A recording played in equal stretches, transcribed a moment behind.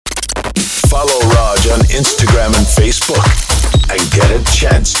on Instagram and Facebook and get a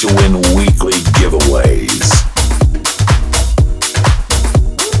chance to win weekly giveaways.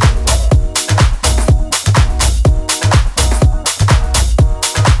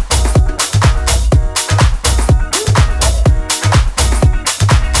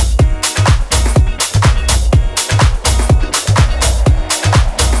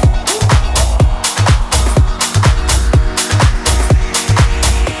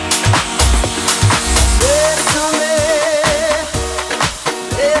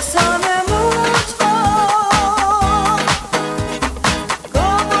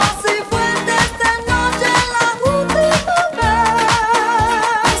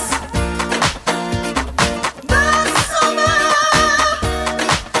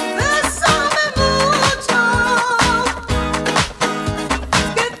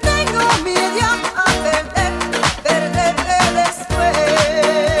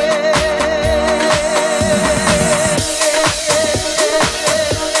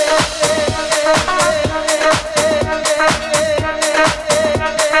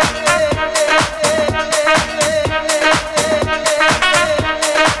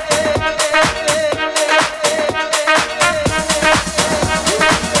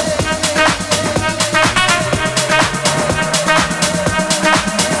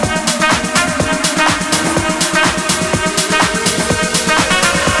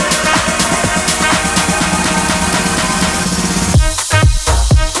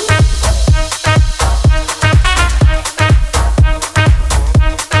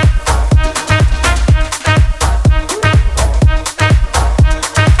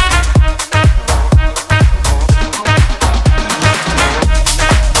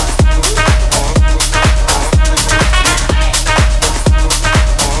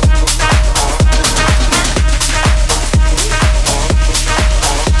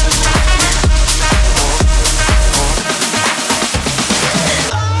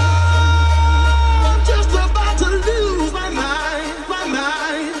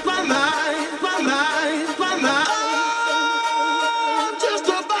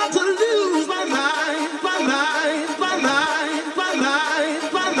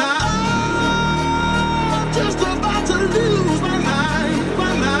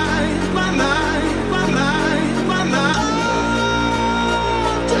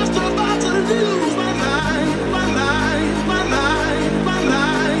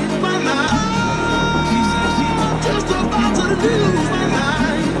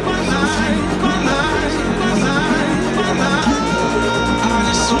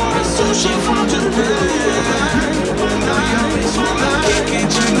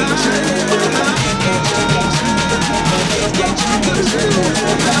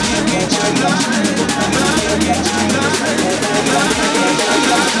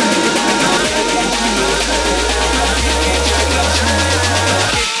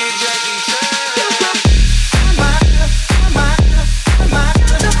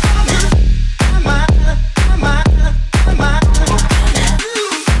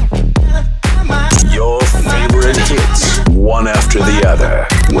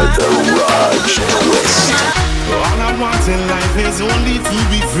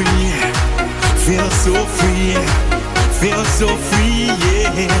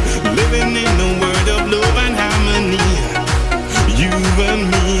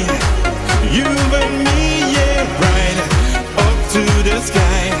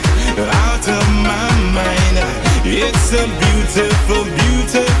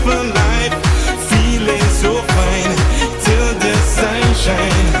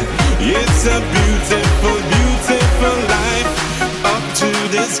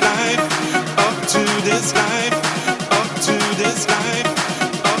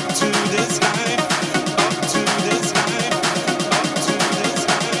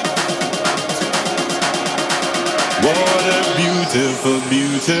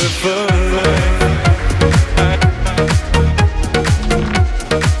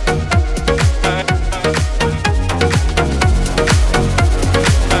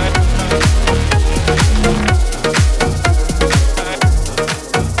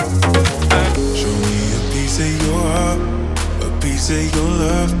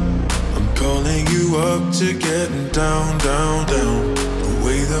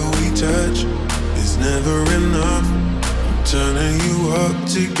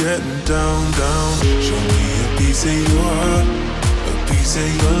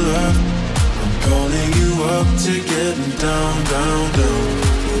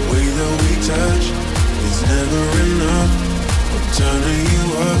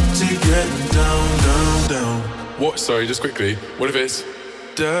 What? Sorry, just quickly. What if it's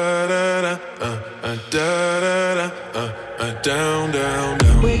da da da, da da da, down, down,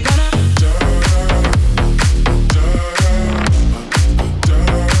 down. We're gonna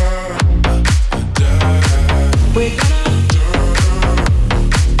We're gonna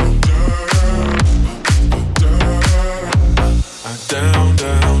down,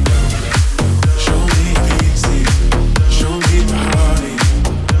 down, down. Show me pizza, show me party.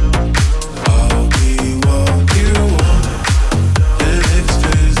 I'll be what you want, and if it's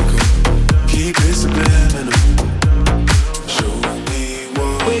physical, keep it subliminal. Show me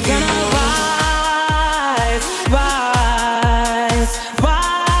what We're gonna rise, rise,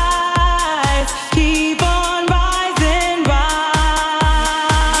 rise. Keep on rising,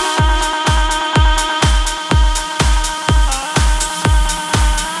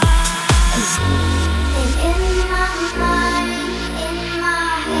 And in my mind, in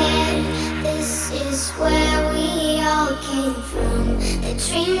my head, this is where we all came from. The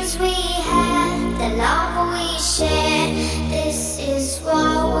dreams we had, the love we shared, this is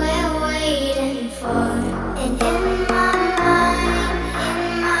what we're waiting for. And in my mind, in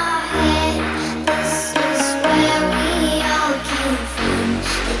my head, this is where we all came from.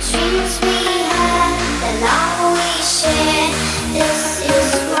 The dreams we had, the love we shared, this is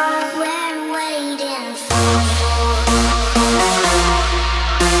what we're waiting for.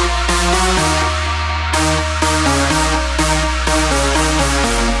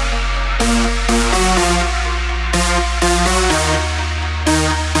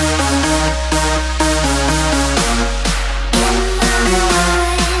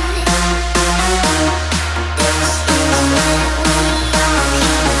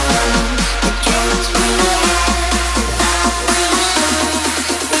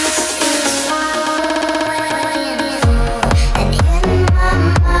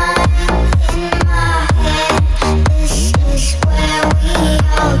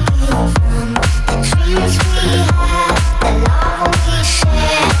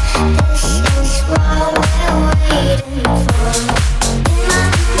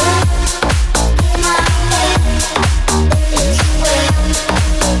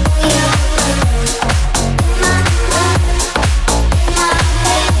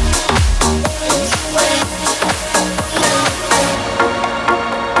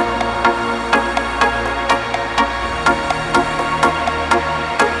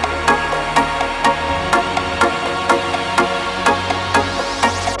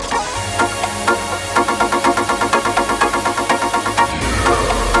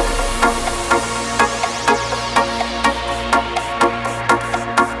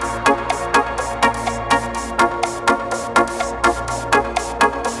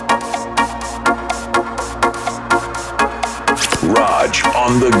 Raj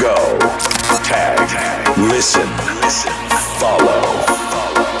on the go. Tag, listen, follow.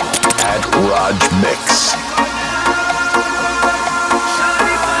 At Raj Mix.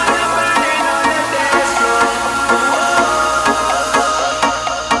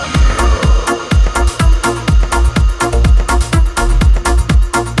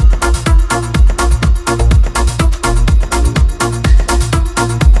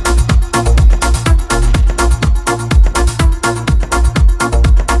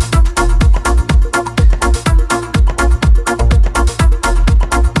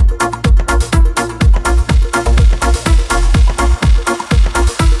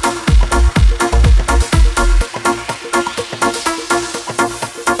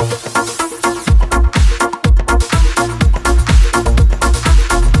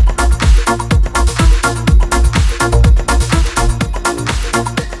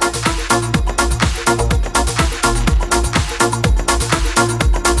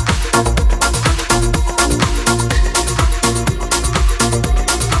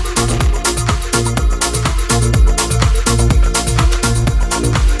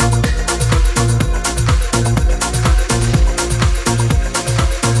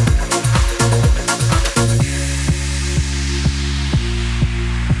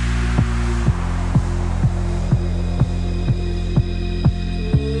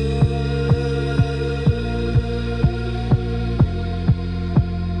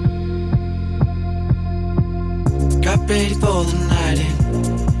 Got ready for the night in.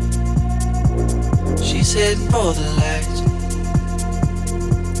 She's heading for the lights.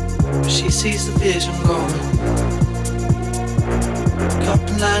 She sees the vision going,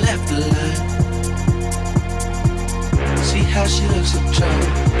 cupping line after line. See how she looks in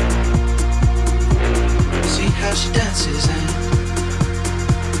trouble. See how she dances and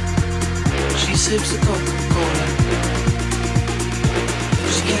she sips the Coca-Cola.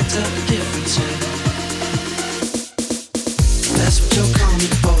 She can't tell the difference. That's what you're calling.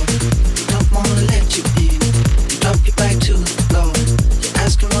 coming for it. Don't wanna let you in. Drop you back to the floor. You're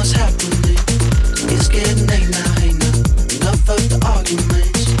asking what's happening. It's getting late now, hey now. Enough of the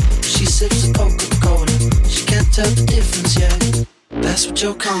arguments. She sips the Coca-Cola. She can't tell the difference yet. That's what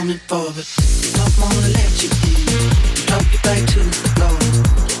you're coming for, but don't wanna let you in. Drop you back to the floor.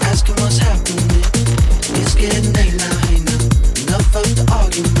 You're asking what's happening. It's getting late now, hey now. Enough of the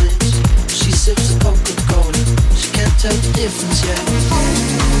arguments. She sips the Coca-Cola. She can't tell the difference yet.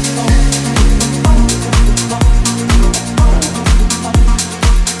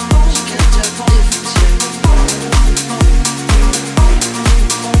 She can't tell the difference yet.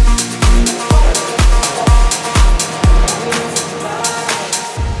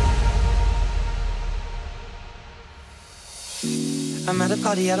 I'm at a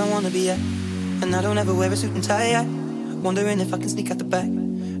party I don't wanna be at, and I don't ever wear a suit and tie yet. Wondering if I can sneak out the back.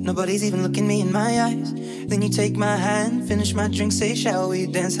 Nobody's even looking me in my eyes. Then you take my hand, finish my drink, say, shall we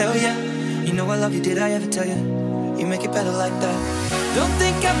dance? Hell yeah. You know I love you, did I ever tell you? You make it better like that. Don't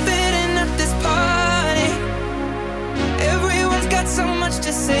think I fit in at this party. Everyone's got so much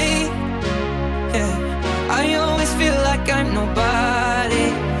to say. Yeah, I always feel like I'm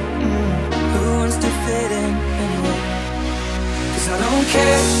nobody. Who wants to fit in anyway? Cause I don't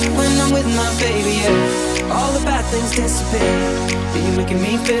care when I'm with my baby, yeah. All the bad things disappear. You're making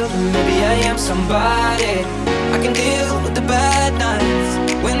me feel that maybe I am somebody. I can deal with the bad nights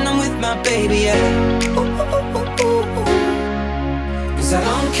when I'm with my baby, yeah. Cause I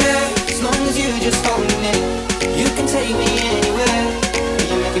don't care as long as you just hold me. You can take me anywhere.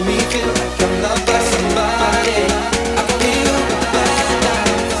 You're making me feel like I'm loved by somebody. I can deal with the bad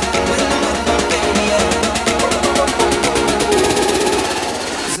nights when I'm with my baby, yeah.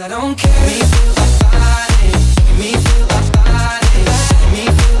 Cause I don't care. Me feel like body. Me feel like body. Me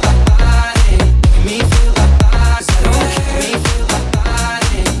feel like body. Me feel like body. I don't care. Me feel like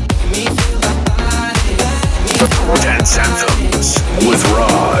body. Me feel like body. Dance Anthems with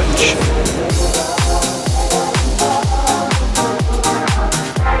Raj.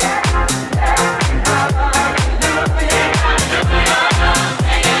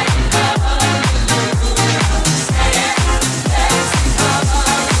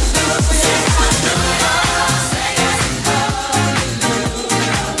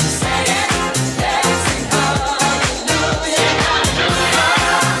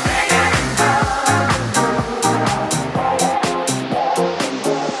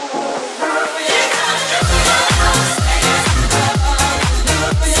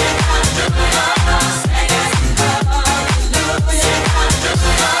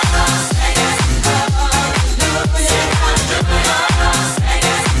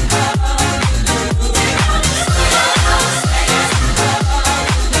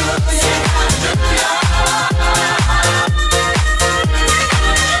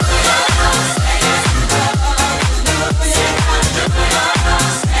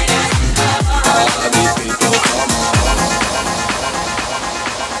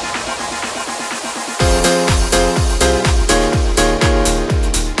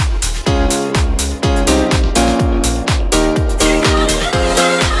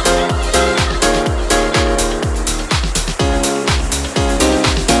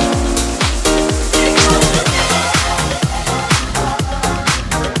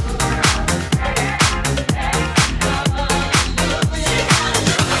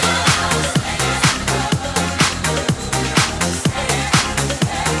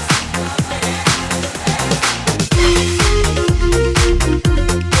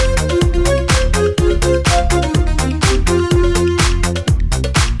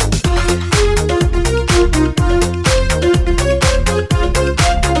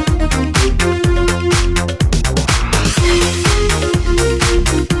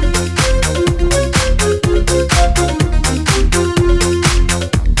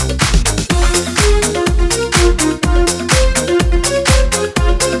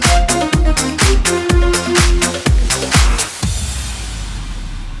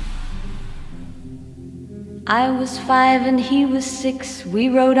 I was 5 and he was 6. We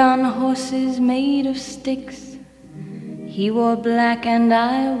rode on horses made of sticks. He wore black and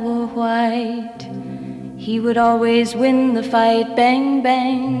I wore white. He would always win the fight. Bang,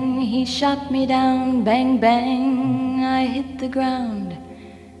 bang, he shot me down. Bang, bang, I hit the ground.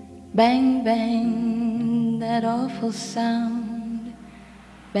 Bang, bang, that awful sound.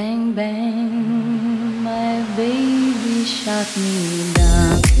 Bang, bang, my baby shot me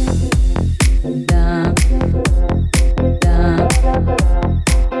down. Down, down,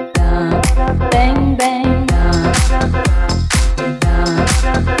 down, bang, bang, down, down,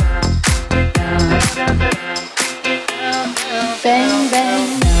 down, bang, bang.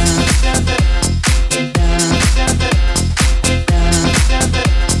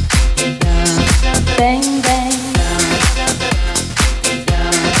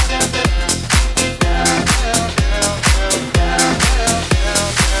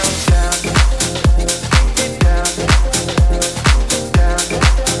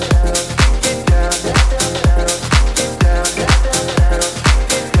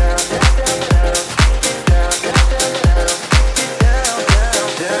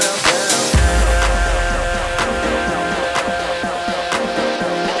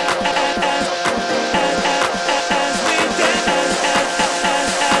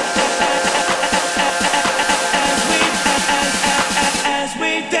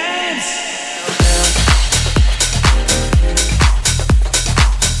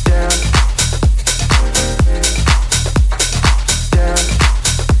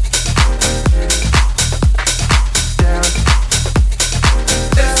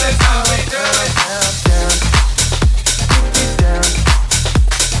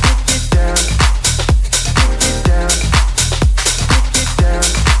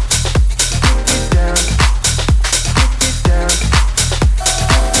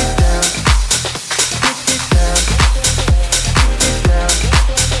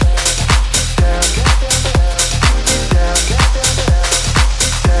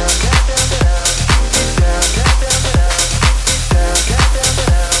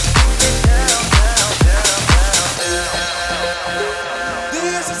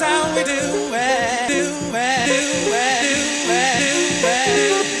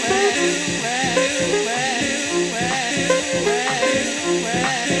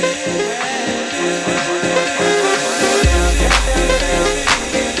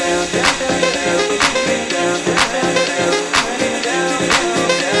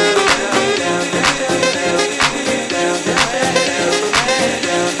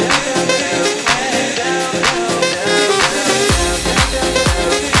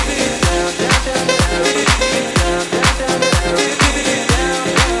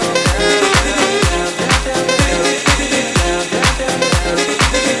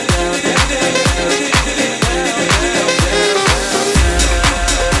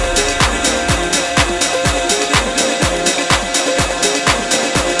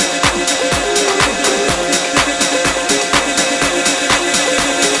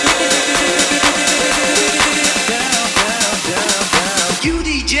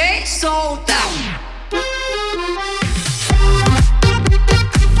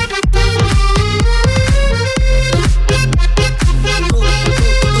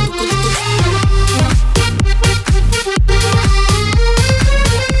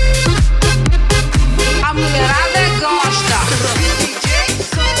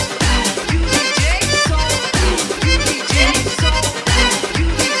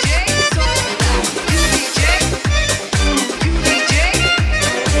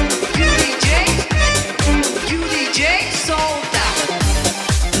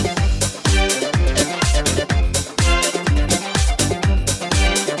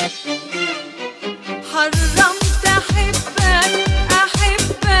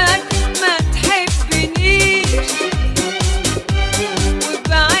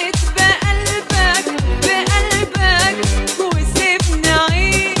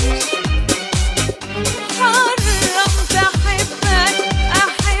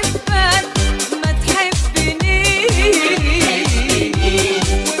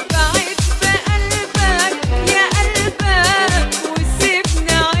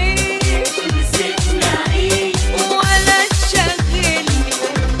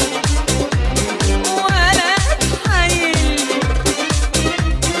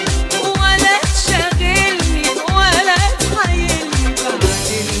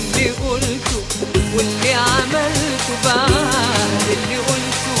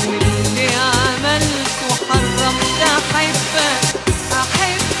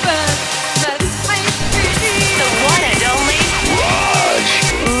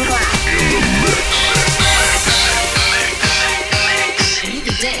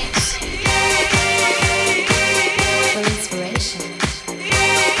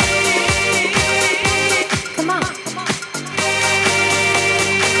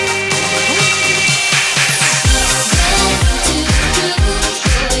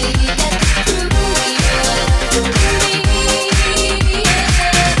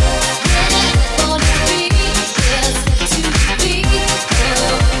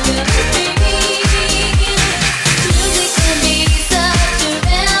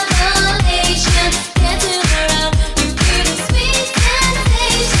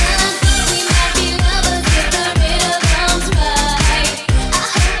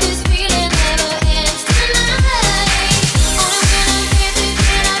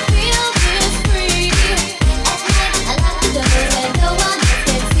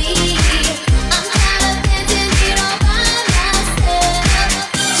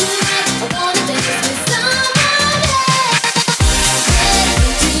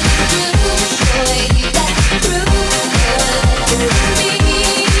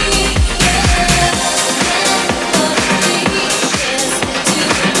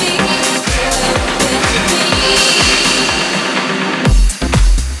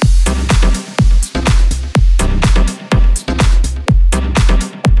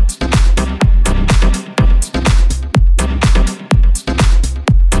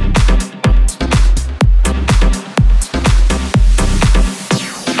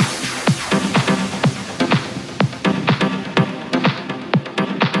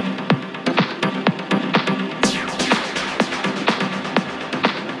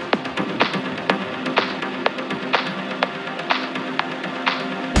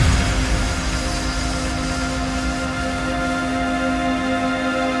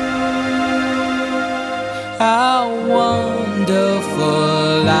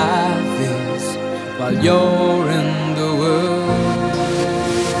 beautiful life is while you're in the world.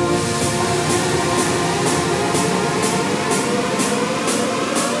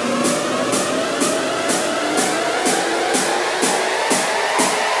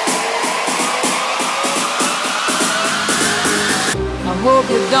 I hope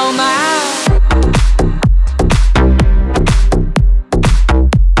you don't mind.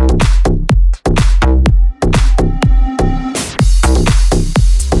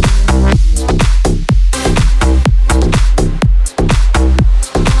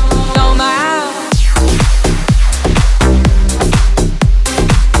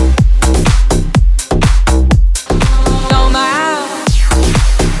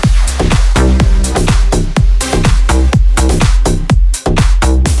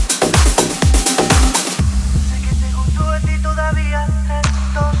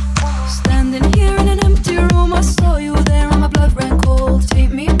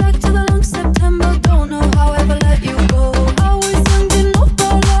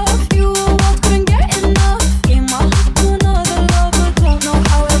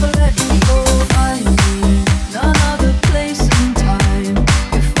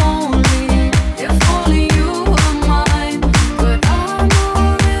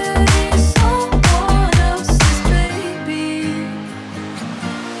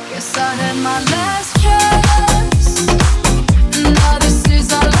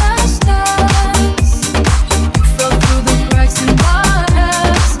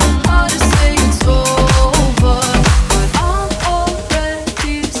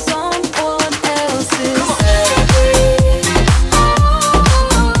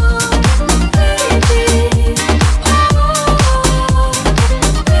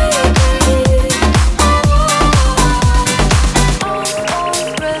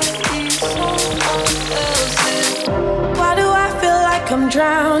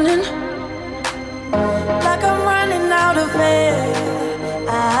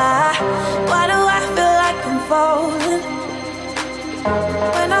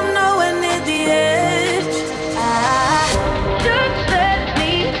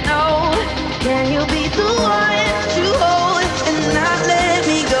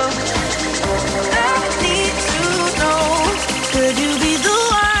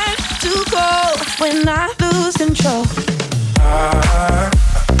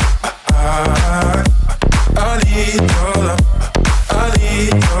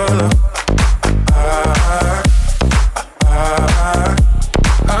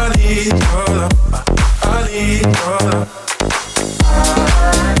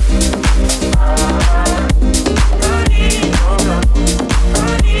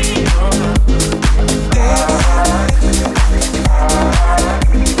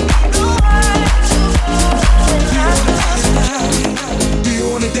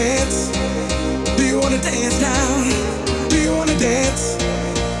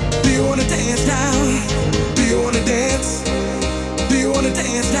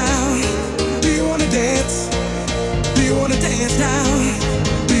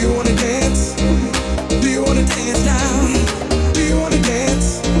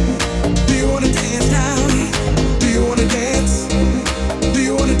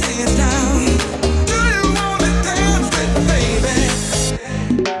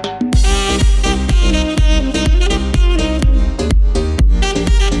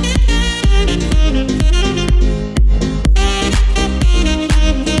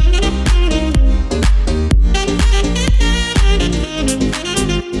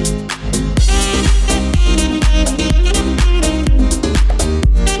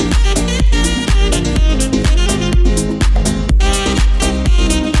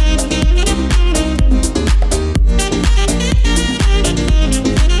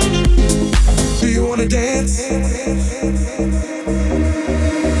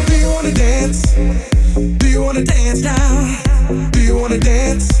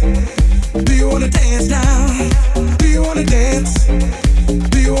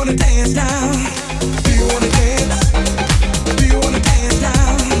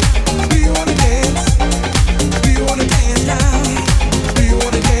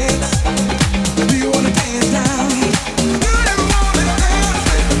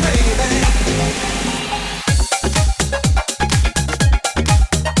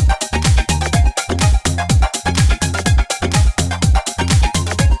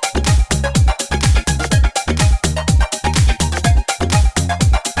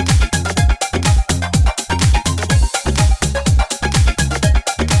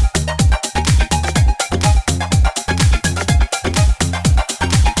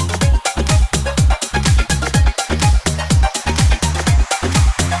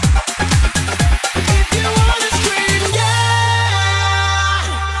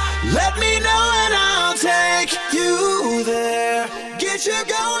 get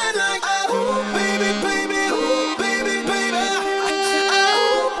you going like, oh, baby, baby, oh, baby, baby.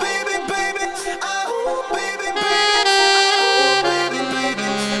 Oh, baby, baby, oh, baby, baby. Oh, baby, baby,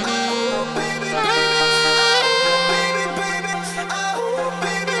 oh, baby, baby. Oh, baby, baby, oh,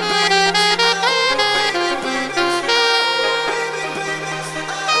 baby, baby.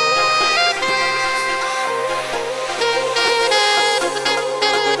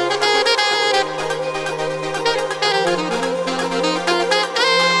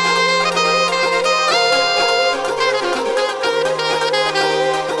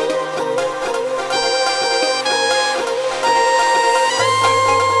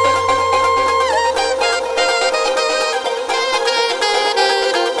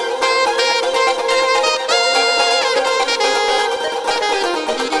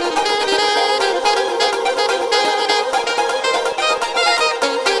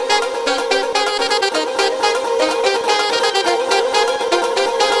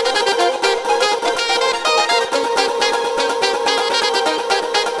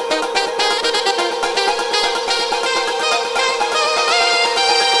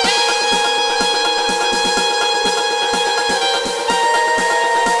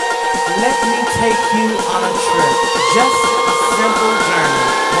 Let me take you on a trip, just a simple journey,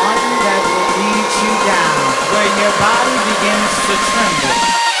 one that will lead you down where your body begins to tremble.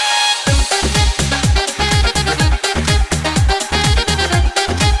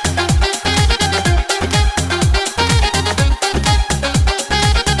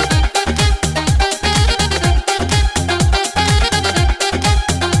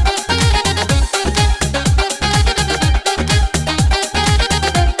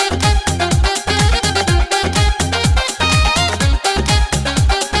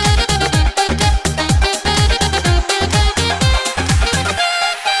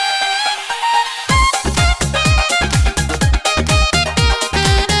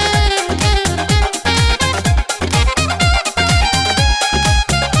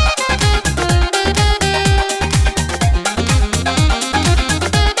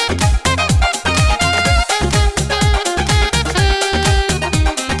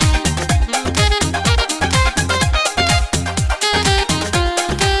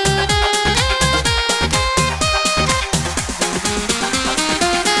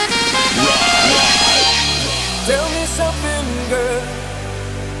 Tell me something, girl.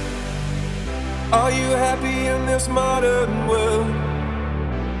 Are you happy in this modern world?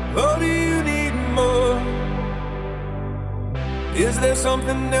 Or do you need more? Is there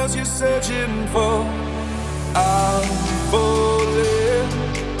something else you're searching for? I'm falling.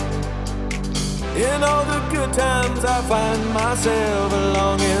 In all the good times I find myself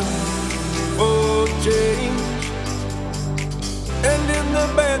longing for change. And in the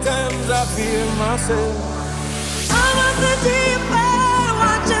bad times I fear myself. I'm up the deep end,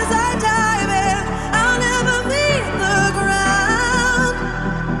 watch as I dive in. I'll never meet the ground.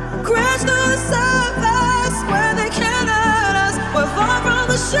 Crash to the surface where they can't hurt us. We're far from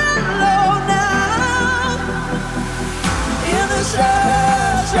the shallow now. In the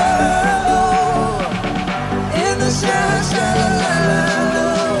shallow, in the shallow,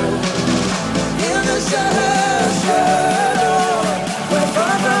 in the shallow. We're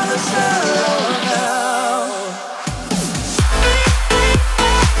far from the shallow now.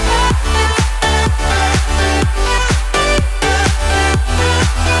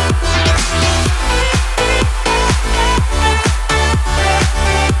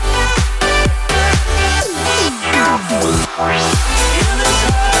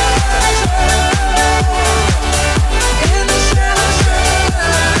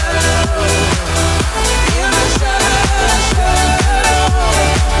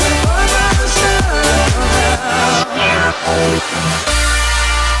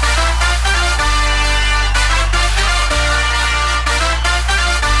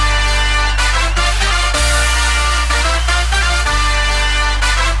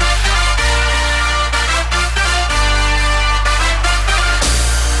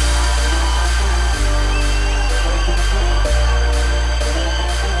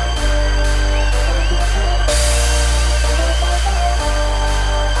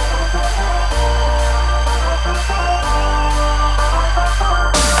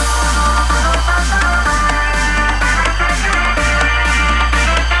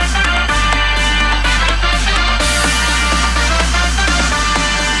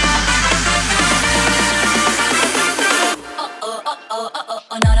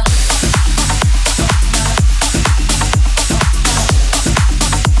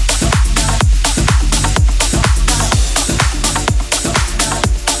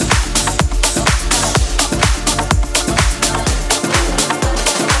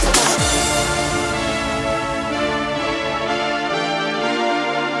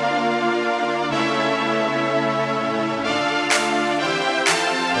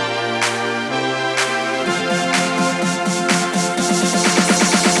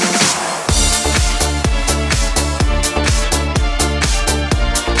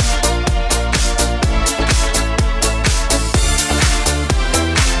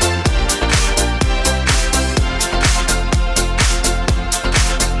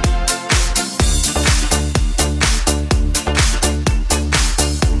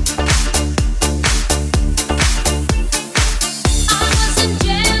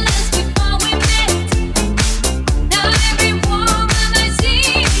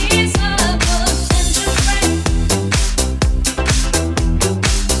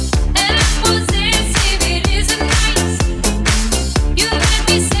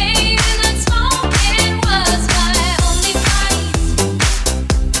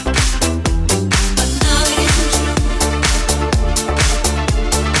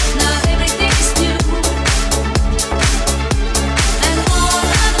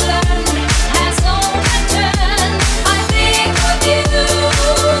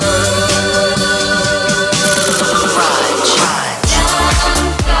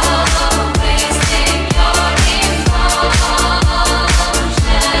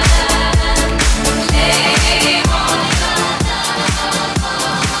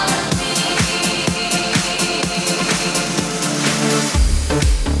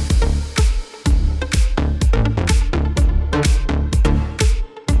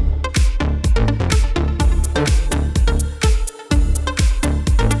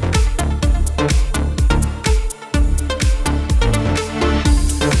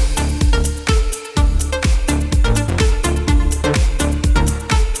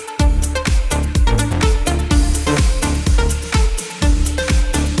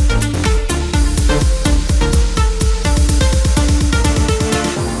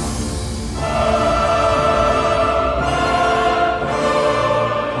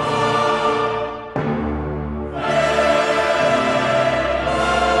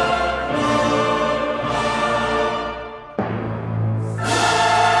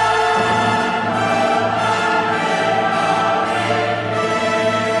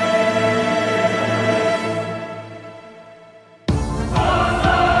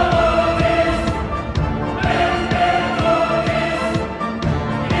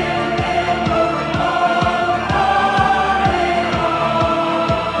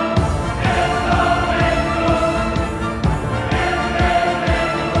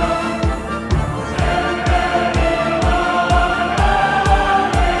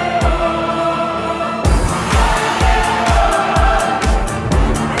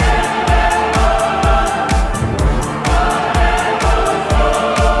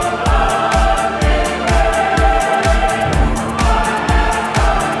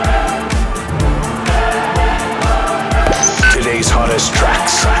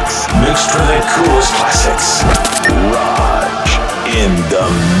 mixed for the coolest classics. Raj in the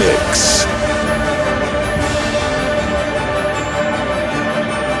mix.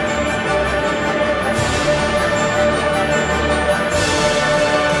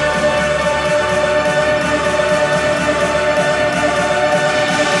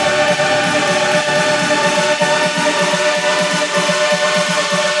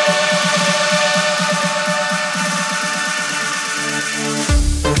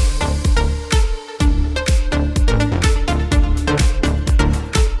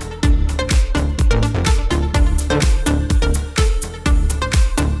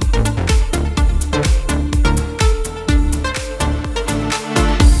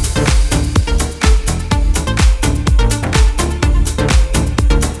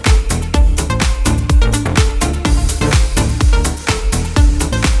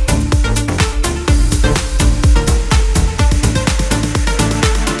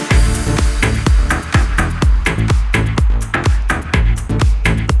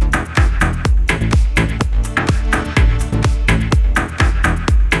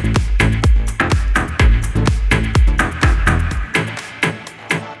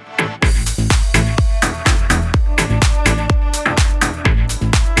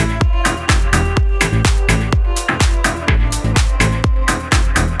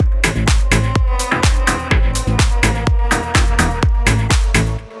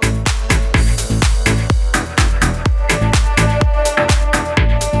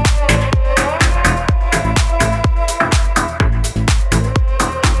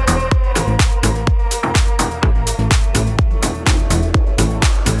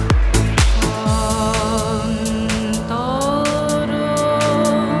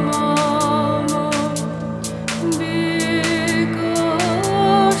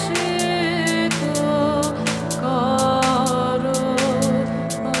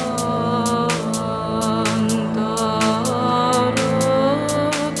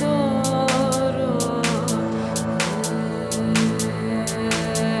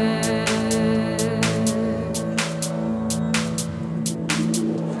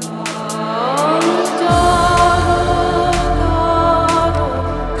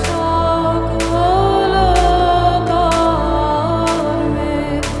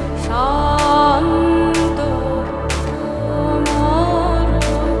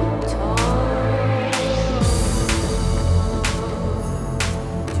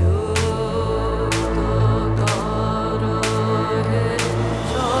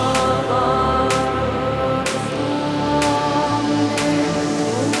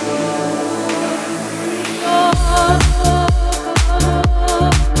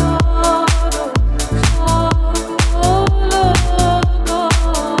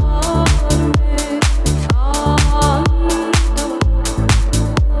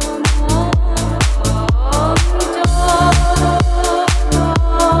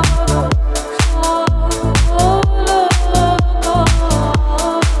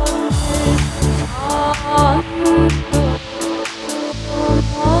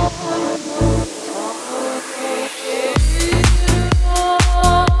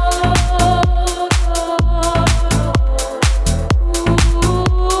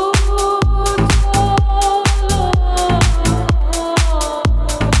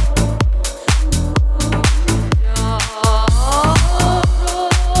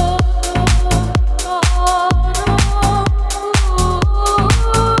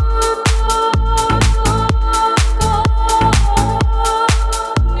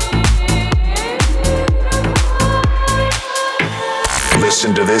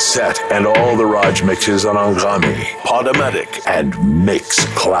 Listen to this set and all the Raj mixes on Anghami, Podomatic, and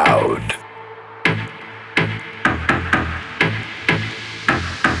Mixcloud.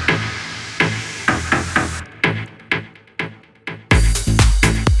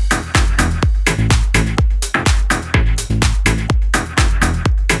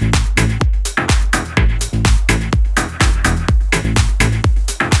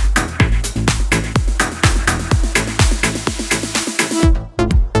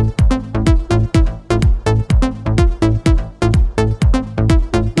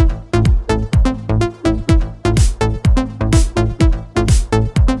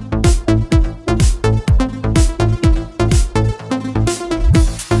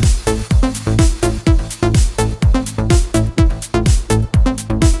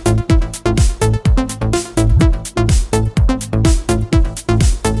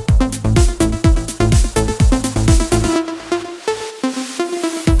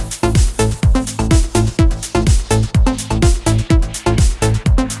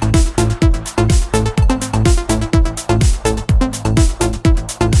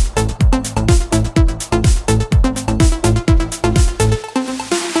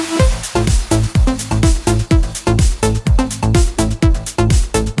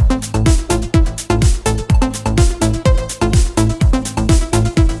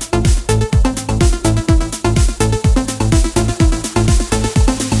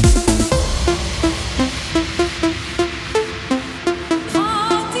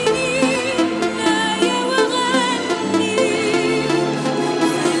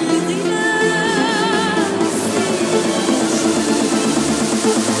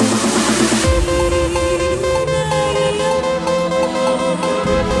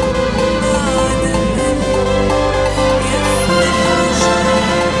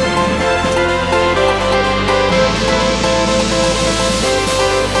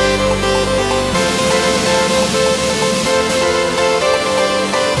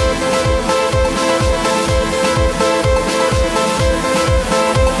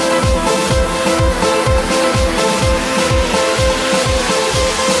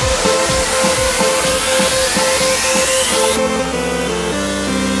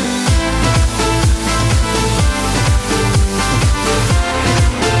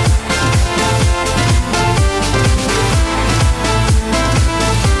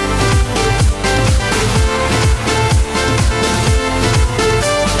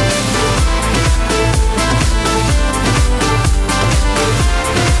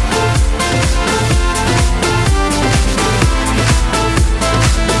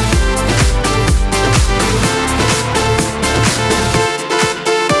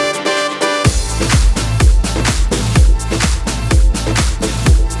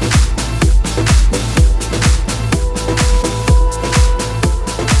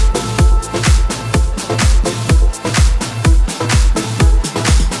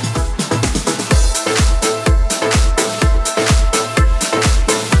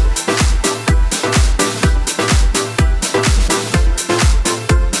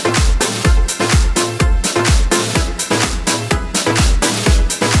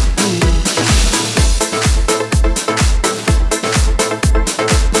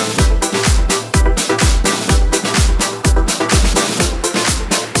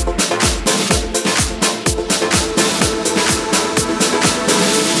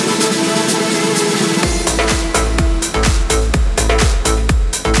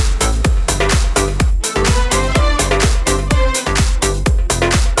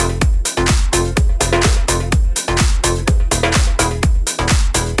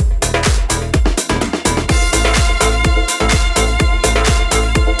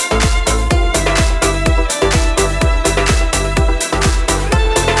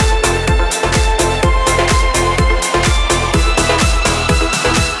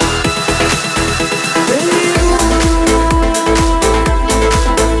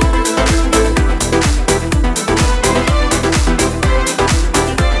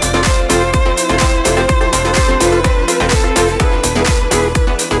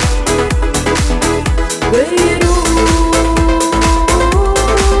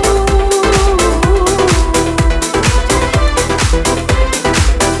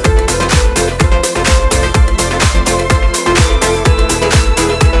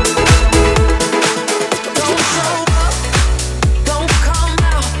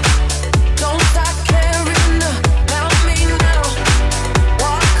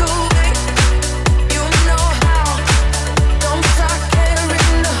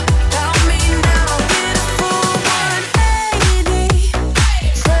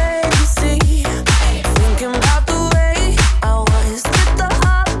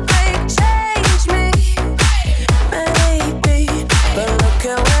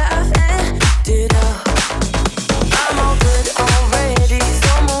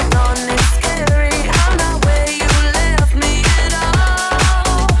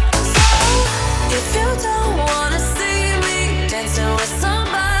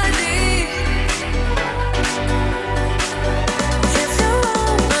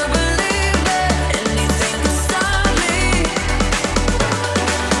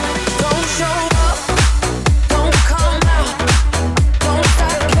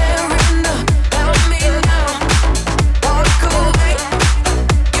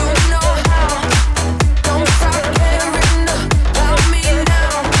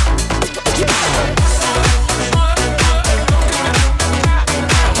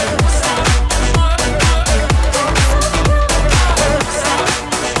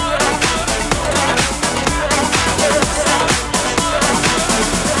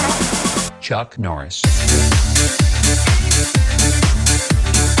 Chuck Norris.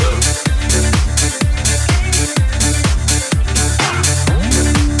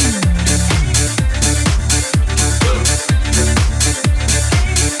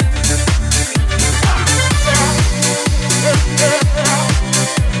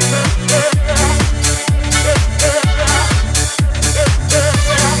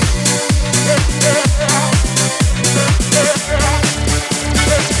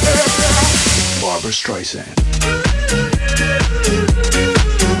 Barbra Streisand.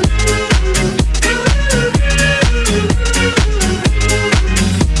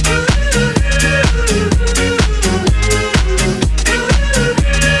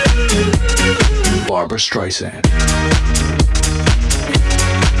 Barbra Streisand.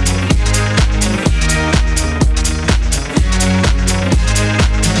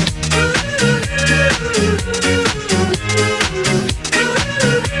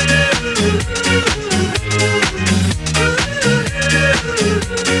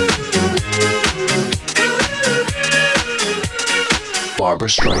 Barbra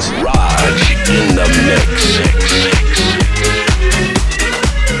Streisand. Raj in the mix.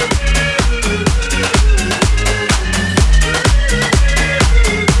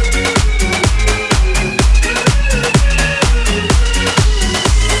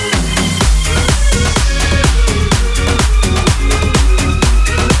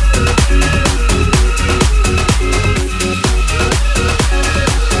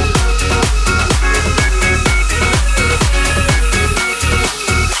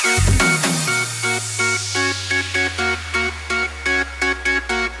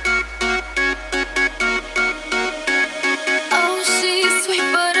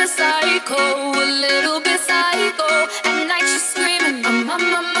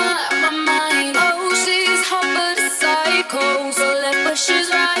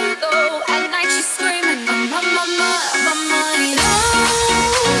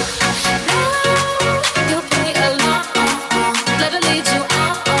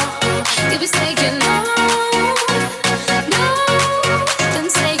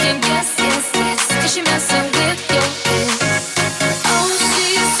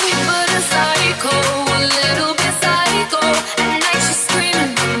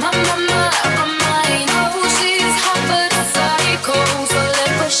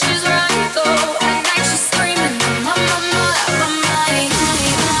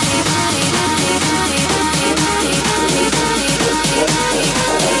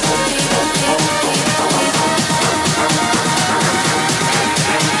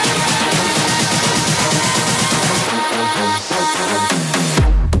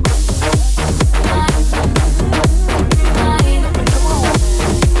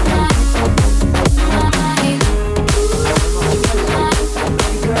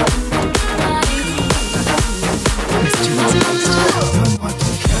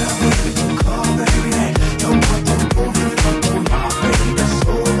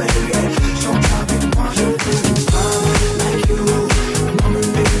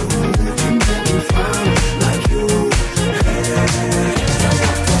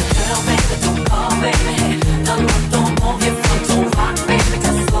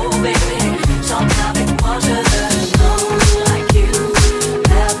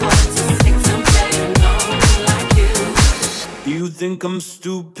 think I'm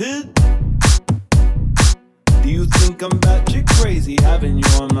stupid? Do you think I'm batshit crazy having you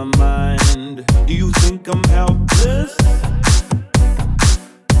on my mind? Do you think I'm helpless?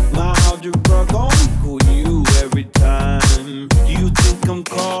 My algebra gon' equal you every time. Do you think I'm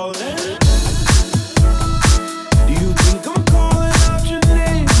calling? Do you think I'm calling out your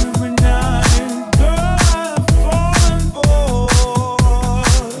name every night? Girl, I've fallen for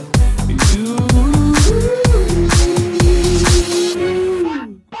you.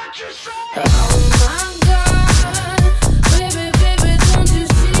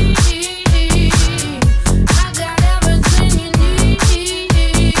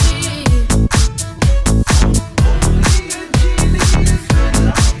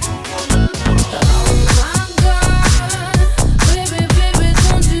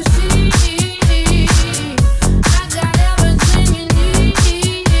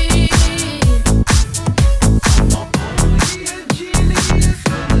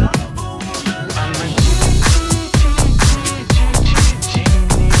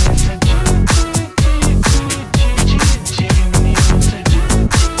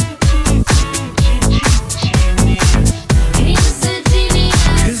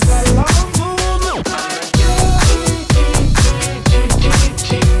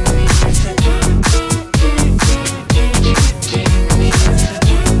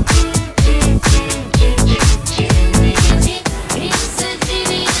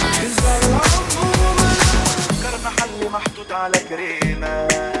 على كريمة،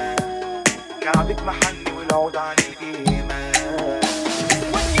 كعبك محني والعود عليه قيمة.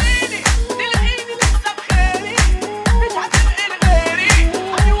 وتجيني تلاقيني لسه بخيري، مش هتنقل غيري،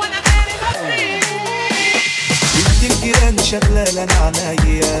 أيوة أنا غيري مفيش. بنت الجيران شغالة أنا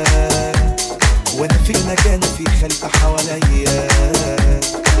عنايا، وانا في المكان في خلق حواليا،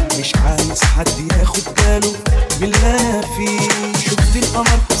 مش عايز حد ياخد باله باللي انا فيه. شفت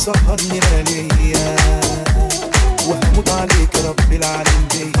القمر سهرني لياليا، وهموت عليك رب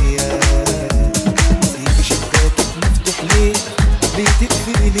العالمين بيا. سيب شباكك مفتوح ليه، ليه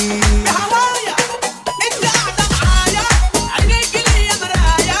تقفلي ليه؟ بهوايا انت قاعدة معايا، عينيكي ليا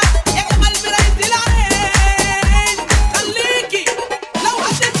مرايا، يا جمال مراية العين. خليكي لو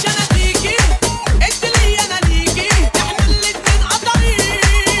هتمشي انا فيكي، انت ليا انا ليكي، احنا الاتنين قطعين.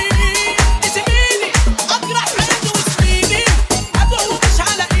 تسيبيني اجرح حياتي وسنيني، ادوق ومش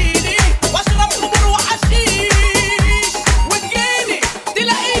على ايدي، واشرب خمور وحشيش. وتجيني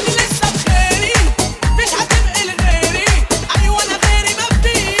تلاقيني لسه بخيري، مش هتبقى لغيري، ايوه انا غيري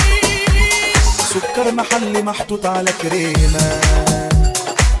مفيش. سكر محلي محطوط على كريمة،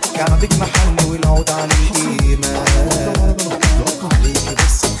 كعبك محلي والعود عليه قيمة. عليكي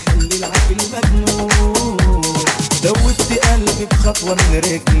بس نخلي العقل مجنون، دوبت قلبي بخطوة من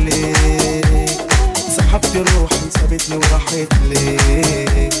رجليك، سحبت روحي سابتني وراحت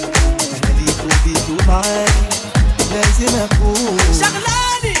ليك. أنا ليك وبيكي ومعاكي لازم أكون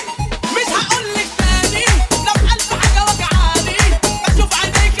شغلاني مش هقولك تاني، لو ألف حاجة وجعاني بشوف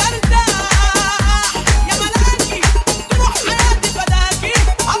عينيك ارتاح. يا ملاكي تروح حياتي فداكي،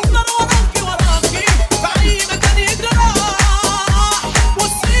 أفضل وراكي في أي مكان يجراح.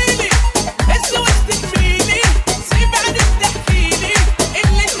 بصيلي هز وسطك ميلي، سيب عينك تحكيلي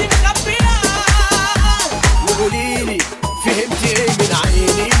اللي انت مخبياه. وقوليلي فهمتي ايه من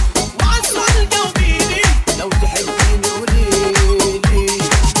عيني، وعالسؤال جاوبيني، لو تحبيني قوليلي.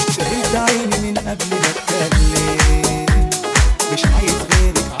 فهمت عيني من قبل ما اتكلم، مش عايز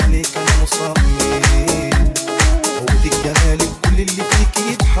غيرك عليك انا مصمم. عودك جمالك كل اللي فيك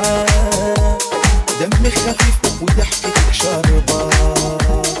يضحك، دمك خفيف وضحكتك شاربة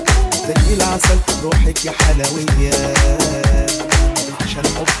زي العسل، روحك يا حلوية، عشان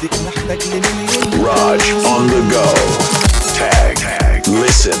حبك محتاج لمليون. Raj on the go. Tag,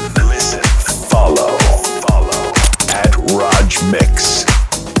 listen, follow at Raj Mix.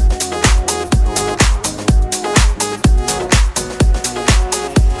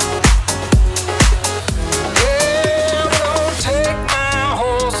 Take my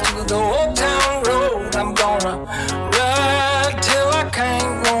horse to the old town road. I'm gonna ride till I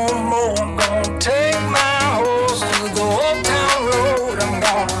can't no more. I'm gonna take my horse to the old town road. I'm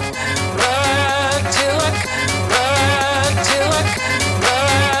gonna ride till I ride till I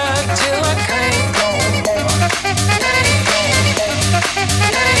ride till I can't no more. Can't no more. Can't no more. Can't no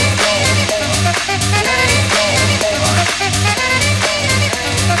more.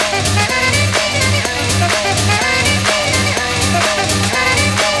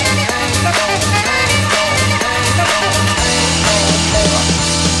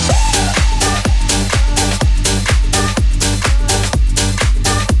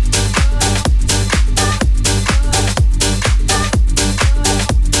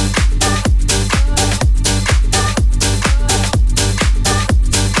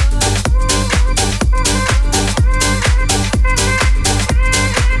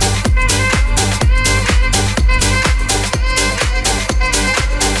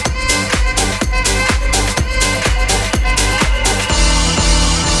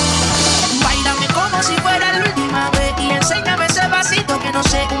 Báilame como si fuera la última vez y enséñame ese pasito que no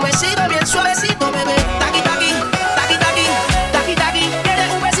sé, un besito bien suavecito, bebé. Taqui taqui, taqui taqui, taqui taqui. ¿Quieres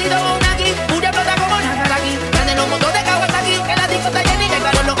un besito o un aquí? Una explota como una aquí. Prende los motores de agua hasta aquí, que la disco está llena y que el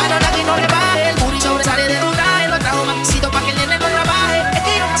calor los ganos aquí no le baje. El booty sobresale de tu traje, lo trajo más besito pa' que el nene no trabaje. Es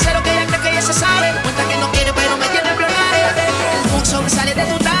que yo no sé lo que ella cree que ella se sabe. Cuenta que no quiere pero me tiene en plenaje. El booty sobresale de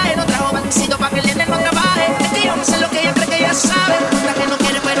tu traje, lo trajo más besito pa' que el nene no trabaje. Es que yo no sé lo que ella cree que ella sabe. Cuenta que no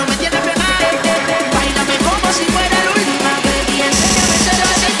quiere pero me tiene en plenaje. Báilame como si fuera la última vez y enséñame ese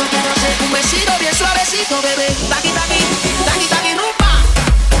besito que no sé, un besito bien suavecito, bebé. Taqui taqui, taqui taqui, rumba.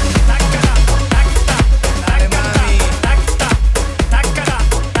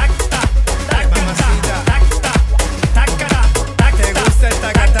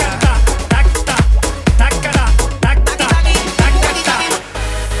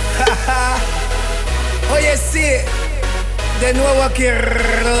 Oye, sí, de nuevo aquí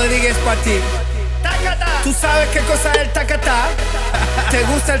Rodríguez para ti. ¿Tú sabes qué cosa es el tacatá? ¿Te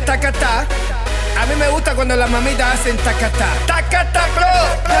gusta el tacatá? A mí me gusta cuando las mamitas hacen tacatá. Tacatá, bro.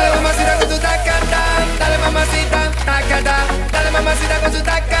 Dale mamacita con tu tacatá. Dale mamacita, tacatá.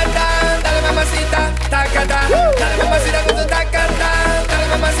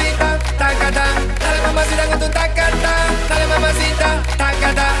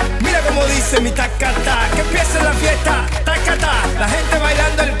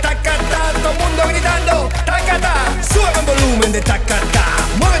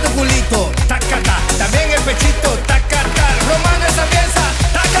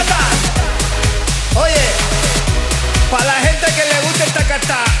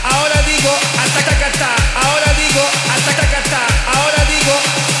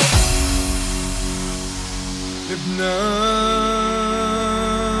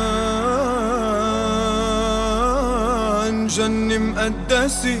 جنة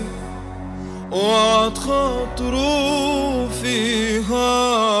مقدسة وعد خاطروا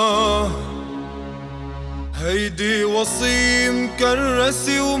فيها، هيدي وصية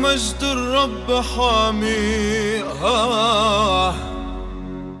مكرسة ومجد الرب حاميها.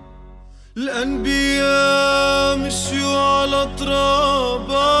 الأنبياء مشيوا على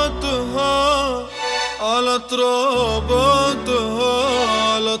تراباتها، على تراباتها،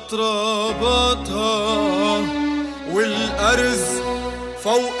 على تراباتها، والأرز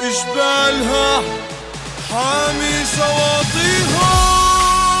فوق جبالها حامي شواطئها.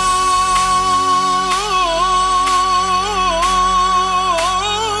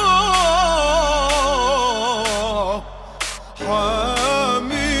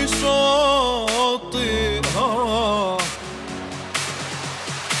 حامي شواطئها.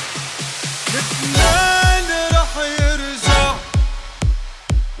 لبنان رح يرجع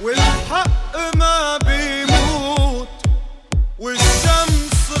والحق ما بيموت،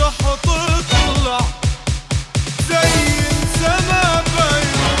 والشمس رح تطلع زي سما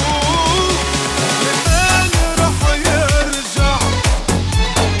بيروت. لبنان رح يرجع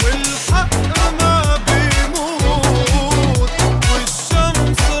والحق ما بيموت،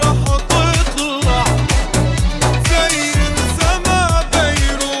 والشمس رح تطلع زي سما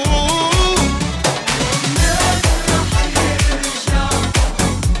بيروت. لبنان رح يرجع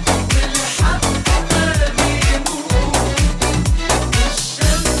والحق ما بيموت،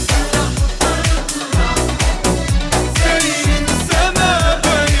 والشمس رح تطلع زي سما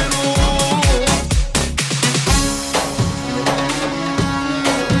بيروت.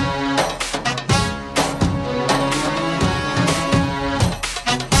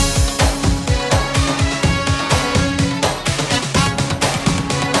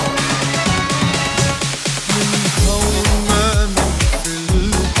 من هون ما منفل،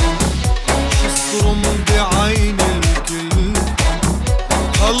 حصرم بعين الكل،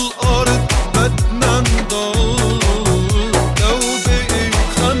 هالأرض بدنا نضل لو بقي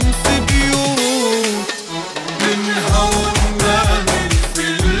 5 بيوت. من هون ما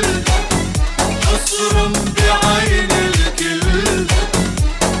منفل، حصرم بعين الكل،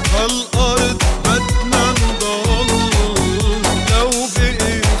 هالأرض بدنا نضل لو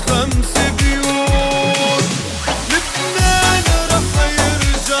بقي 5 بيوت. لبنان رح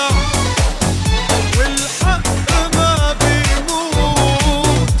يرجع والحق ما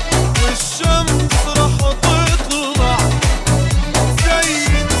بيموت، والشمس رح تطلع زي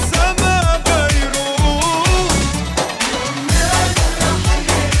سما بيروت. لبنان رح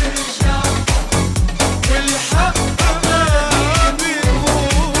يرجع والحق ما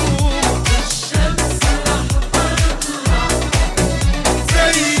بيموت، والشمس رح تطلع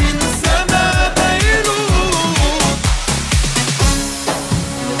زي سما بيروت.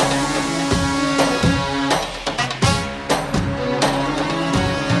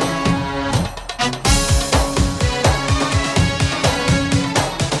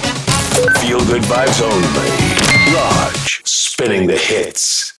 Feel good vibes only. Raj, spinning the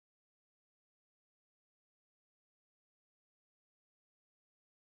hits.